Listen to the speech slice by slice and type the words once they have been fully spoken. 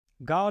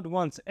God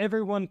wants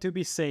everyone to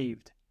be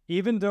saved,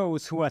 even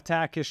those who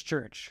attack his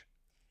church.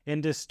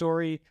 In this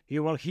story,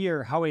 you will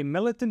hear how a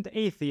militant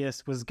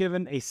atheist was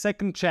given a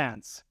second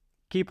chance.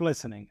 Keep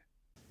listening.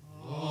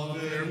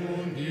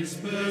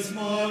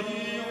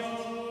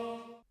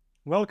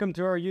 Welcome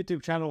to our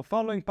YouTube channel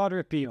following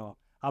Padre Pio,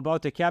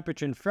 about a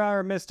Capuchin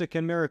friar, mystic,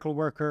 and miracle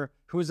worker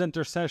whose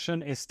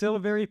intercession is still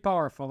very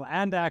powerful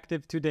and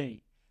active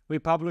today. We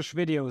publish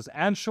videos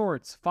and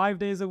shorts 5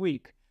 days a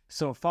week,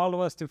 so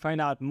follow us to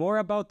find out more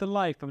about the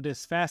life of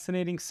this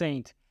fascinating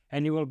saint,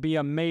 and you will be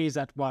amazed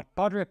at what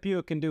Padre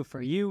Pio can do for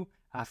you,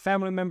 a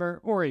family member,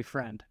 or a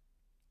friend.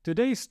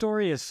 Today's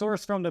story is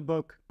sourced from the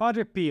book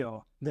Padre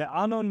Pio, The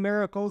Unknown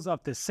Miracles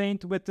of the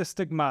Saint with the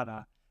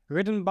Stigmata,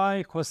 written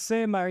by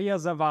José María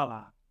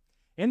Zavala.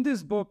 In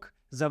this book,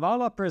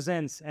 Zavala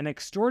presents an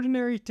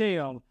extraordinary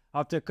tale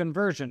of the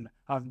conversion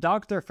of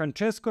Doctor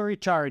Francesco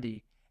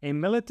Ricciardi, a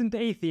militant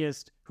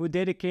atheist who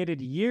dedicated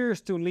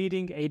years to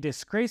leading a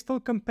disgraceful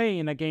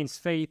campaign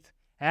against faith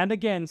and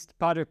against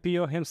Padre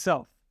Pio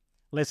himself.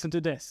 Listen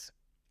to this.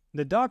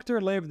 The doctor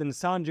lived in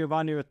San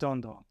Giovanni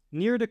Rotondo,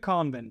 near the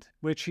convent,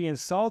 which he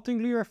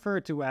insultingly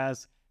referred to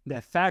as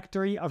the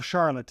factory of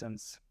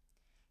charlatans.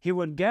 He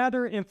would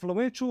gather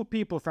influential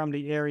people from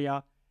the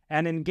area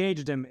and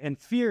engage them in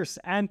fierce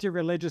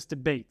anti-religious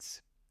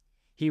debates.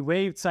 He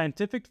waived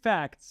scientific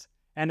facts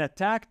and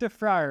attacked the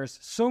friars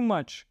so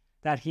much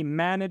that he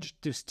managed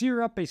to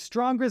stir up a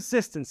strong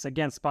resistance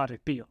against Padre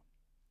Pio.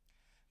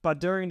 But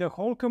during the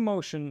whole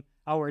commotion,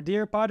 our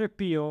dear Padre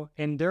Pio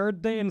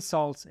endured the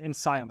insults in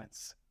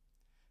silence.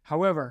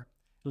 However,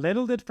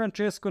 little did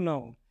Francesco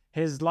know,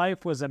 his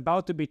life was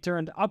about to be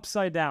turned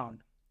upside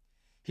down.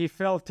 He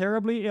fell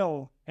terribly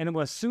ill and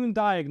was soon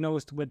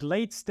diagnosed with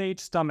late-stage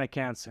stomach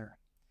cancer.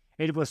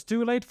 It was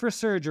too late for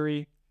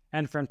surgery,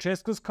 and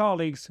Francesco's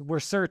colleagues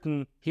were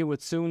certain he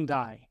would soon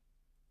die.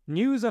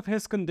 News of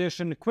his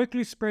condition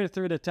quickly spread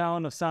through the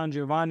town of San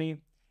Giovanni,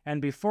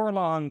 and before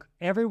long,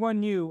 everyone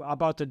knew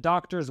about the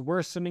doctor's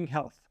worsening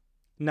health.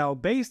 Now,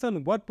 based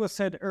on what was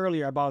said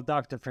earlier about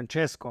Dr.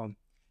 Francesco,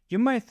 you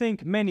might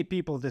think many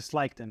people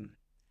disliked him.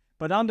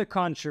 But on the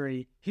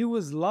contrary, he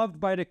was loved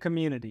by the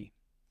community.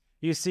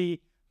 You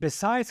see,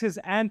 besides his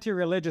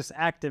anti-religious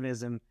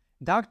activism,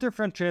 Dr.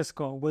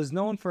 Francesco was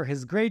known for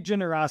his great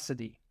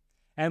generosity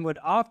and would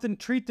often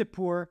treat the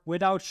poor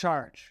without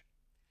charge.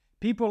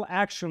 People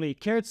actually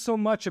cared so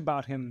much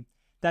about him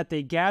that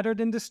they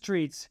gathered in the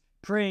streets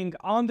praying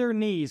on their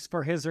knees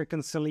for his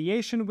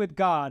reconciliation with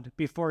God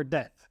before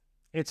death.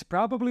 It's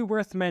probably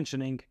worth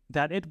mentioning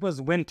that it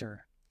was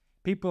winter.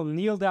 People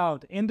kneeled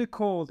out in the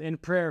cold in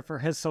prayer for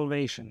his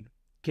salvation.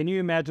 Can you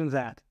imagine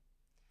that?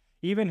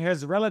 Even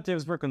his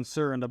relatives were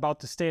concerned about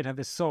the state of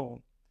his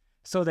soul,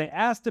 so they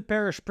asked the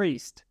parish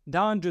priest,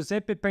 Don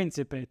Giuseppe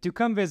Principe, to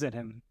come visit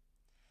him.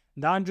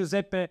 Don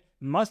Giuseppe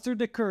mustered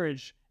the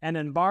courage and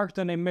embarked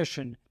on a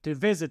mission to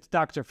visit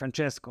Dr.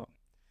 Francesco,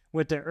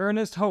 with the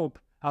earnest hope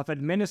of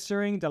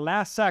administering the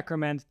last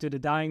sacrament to the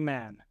dying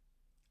man.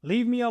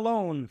 "Leave me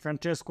alone,"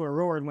 Francesco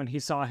roared when he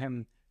saw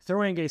him,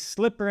 throwing a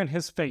slipper in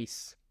his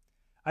face.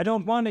 "I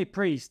don't want a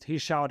priest," he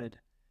shouted.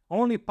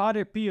 "Only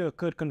Padre Pio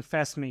could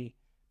confess me,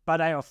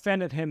 but I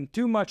offended him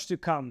too much to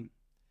come.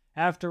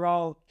 After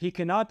all, he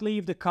cannot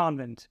leave the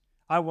convent.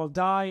 I will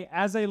die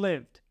as I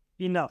lived.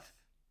 Enough."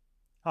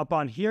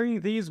 Upon hearing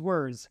these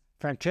words,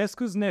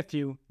 Francesco's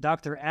nephew,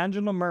 Dr.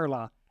 Angelo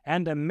Merla,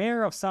 and the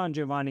mayor of San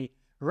Giovanni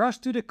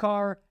rushed to the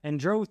car and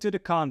drove to the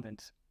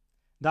convent.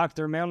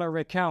 Dr. Merla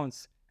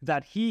recounts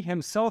that he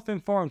himself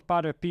informed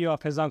Padre Pio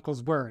of his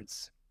uncle's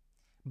words.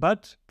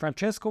 But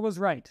Francesco was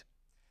right.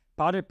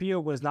 Padre Pio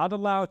was not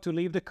allowed to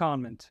leave the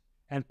convent,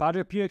 and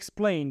Padre Pio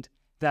explained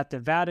that the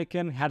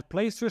Vatican had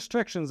placed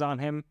restrictions on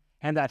him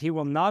and that he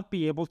will not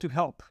be able to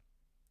help.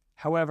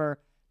 However,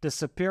 the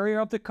superior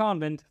of the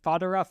convent,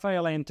 Father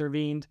Raffaele,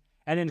 intervened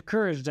and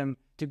encouraged them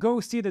to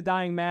go see the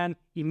dying man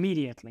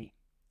immediately.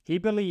 He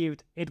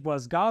believed it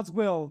was God's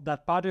will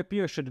that Padre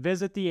Pio should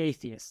visit the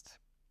atheist.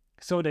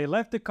 So they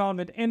left the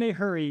convent in a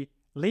hurry,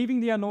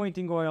 leaving the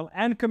anointing oil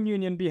and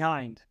communion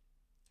behind.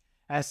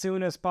 As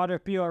soon as Padre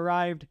Pio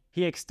arrived,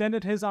 he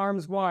extended his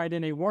arms wide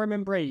in a warm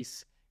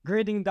embrace,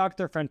 greeting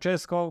Dr.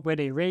 Francesco with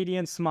a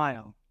radiant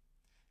smile.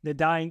 The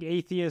dying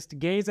atheist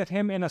gazed at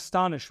him in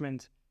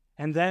astonishment,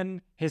 and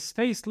then his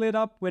face lit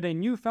up with a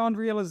newfound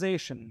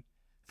realization.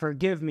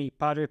 "Forgive me,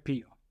 Padre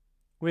Pio."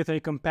 With a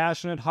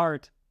compassionate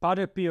heart,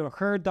 Padre Pio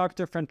heard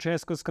Dr.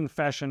 Francesco's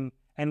confession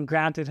and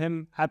granted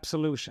him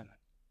absolution.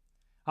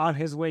 On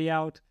his way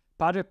out,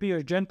 Padre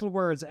Pio's gentle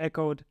words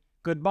echoed,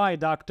 "Goodbye,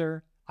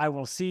 doctor. I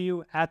will see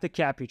you at the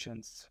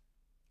Capuchins."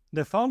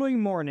 The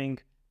following morning,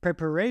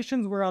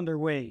 preparations were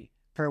underway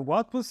for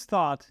what was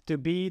thought to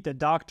be the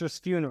doctor's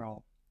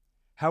funeral.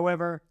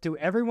 However, to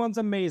everyone's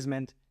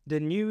amazement, the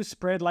news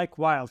spread like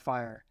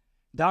wildfire.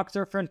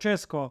 Dr.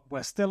 Francesco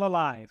was still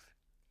alive.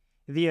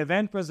 The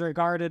event was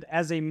regarded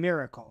as a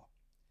miracle.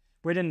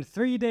 Within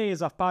 3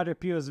 days of Padre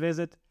Pio's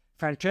visit,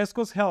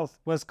 Francesco's health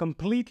was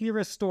completely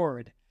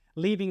restored,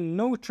 leaving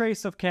no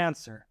trace of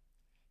cancer.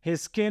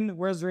 His skin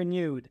was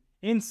renewed,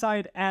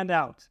 inside and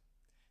out.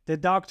 The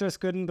doctors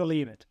couldn't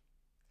believe it.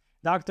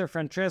 Dr.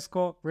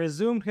 Francesco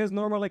resumed his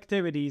normal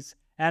activities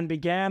and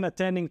began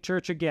attending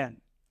church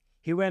again.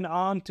 He went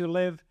on to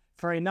live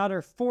for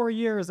another 4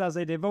 years as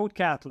a devout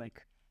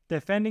Catholic,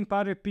 defending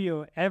Padre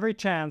Pio every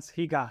chance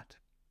he got.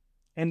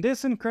 In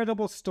this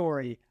incredible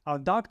story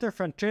of Dr.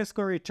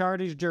 Francesco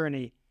Ricciardi's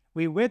journey,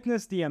 we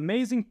witness the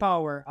amazing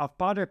power of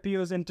Padre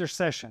Pio's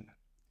intercession.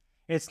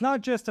 It's not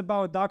just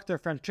about Dr.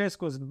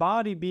 Francesco's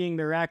body being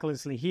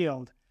miraculously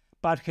healed,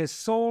 but his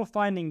soul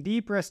finding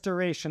deep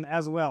restoration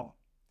as well.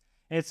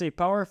 It's a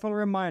powerful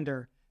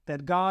reminder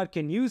that God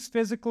can use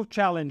physical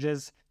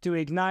challenges to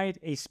ignite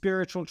a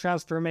spiritual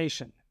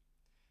transformation.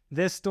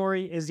 This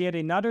story is yet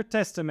another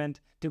testament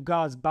to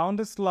God's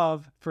boundless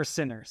love for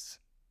sinners.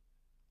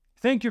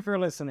 Thank you for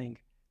listening.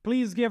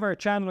 Please give our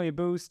channel a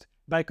boost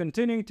by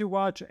continuing to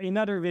watch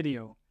another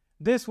video.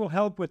 This will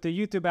help with the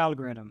YouTube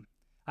algorithm.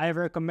 I have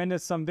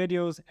recommended some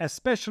videos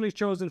especially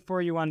chosen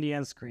for you on the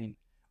end screen.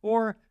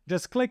 Or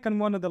just click on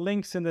one of the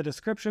links in the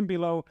description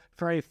below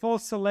for a full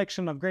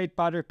selection of great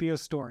Padre Pio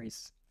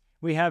stories.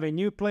 We have a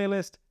new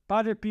playlist,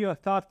 Padre Pio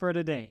Thought for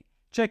the Day.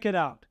 Check it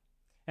out.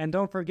 And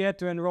don't forget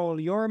to enroll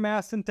your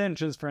Mass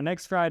intentions for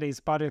next Friday's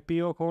Padre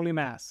Pio Holy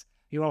Mass.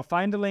 You will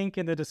find the link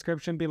in the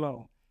description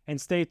below. And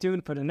stay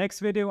tuned for the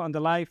next video on the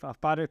life of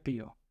Padre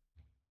Pio.